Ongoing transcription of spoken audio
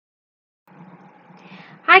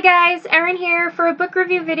Hi guys, Erin here for a book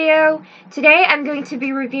review video. Today I'm going to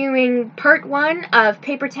be reviewing part 1 of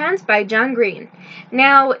Paper Towns by John Green.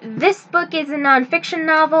 Now, this book is a nonfiction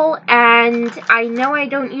novel, and I know I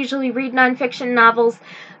don't usually read nonfiction novels,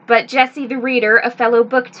 but Jesse the Reader, a fellow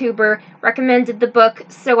booktuber, recommended the book,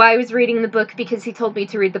 so I was reading the book because he told me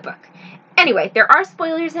to read the book. Anyway, there are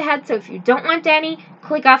spoilers ahead, so if you don't want any,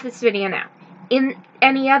 click off this video now. In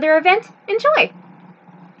any other event, enjoy!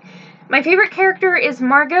 My favorite character is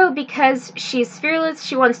Margot because she's fearless,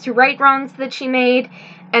 she wants to right wrongs that she made,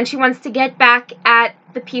 and she wants to get back at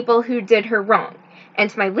the people who did her wrong.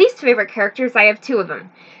 And my least favorite characters, I have two of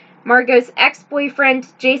them. Margot's ex-boyfriend,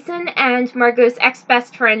 Jason, and Margot's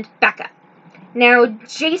ex-best friend, Becca. Now,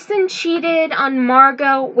 Jason cheated on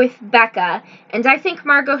Margot with Becca, and I think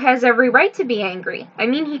Margot has every right to be angry. I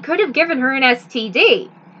mean, he could have given her an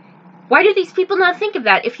STD. Why do these people not think of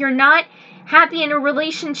that? If you're not happy in a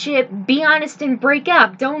relationship, be honest and break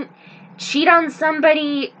up. Don't cheat on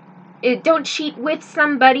somebody. Don't cheat with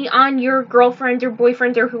somebody on your girlfriend or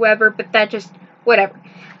boyfriend or whoever, but that just, whatever.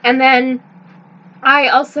 And then, I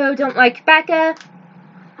also don't like Becca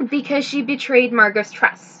because she betrayed Margot's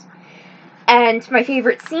trust. And my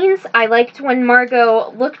favorite scenes, I liked when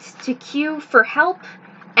Margot looked to Q for help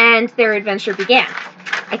and their adventure began.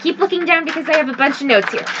 I keep looking down because I have a bunch of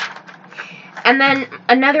notes here. And then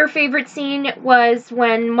another favorite scene was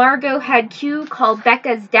when Margot had Q call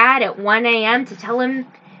Becca's dad at 1 a.m. to tell him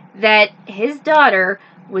that his daughter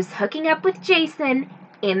was hooking up with Jason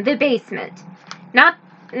in the basement. Not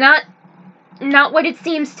what it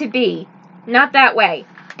seems to be. Not that way.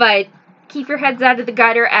 But keep your heads out of the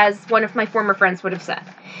gutter, as one of my former friends would have said.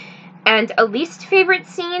 And a least favorite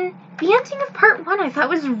scene, the ending of part 1 I thought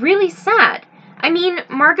was really sad. I mean,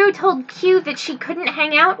 Margot told Q that she couldn't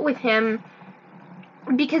hang out with him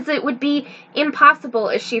because it would be impossible,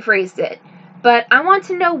 as she phrased it. But I want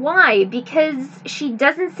to know why, because she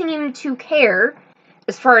doesn't seem to care,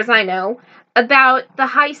 as far as I know, about the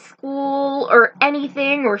high school or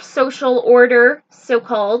anything, or social order,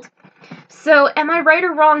 so-called. So, am I right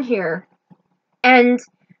or wrong here? And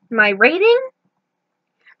my rating?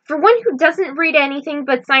 For one who doesn't read anything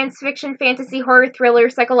but science fiction, fantasy, horror, thriller,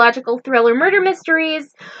 psychological thriller, murder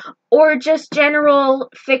mysteries, or just general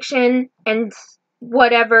fiction and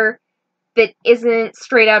whatever that isn't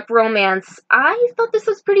straight up romance, I thought this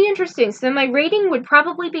was pretty interesting. So my rating would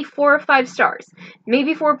probably be 4 or 5 stars.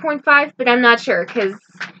 Maybe 4.5, but I'm not sure, because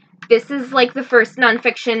this is like the first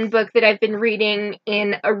nonfiction book that I've been reading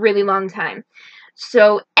in a really long time.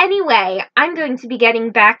 So anyway, I'm going to be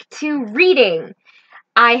getting back to reading.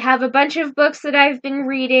 I have a bunch of books that I've been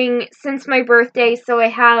reading since my birthday, so I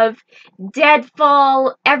have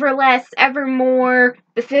Deadfall, Everless, Evermore,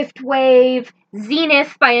 The Fifth Wave,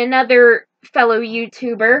 Zenith by another fellow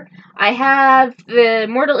YouTuber. I have the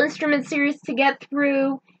Mortal Instruments series to get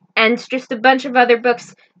through, and just a bunch of other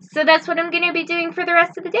books, so that's what I'm going to be doing for the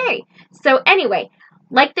rest of the day. So anyway,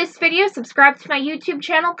 like this video, subscribe to my YouTube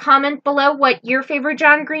channel, comment below what your favorite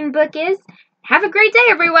John Green book is. Have a great day,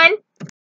 everyone!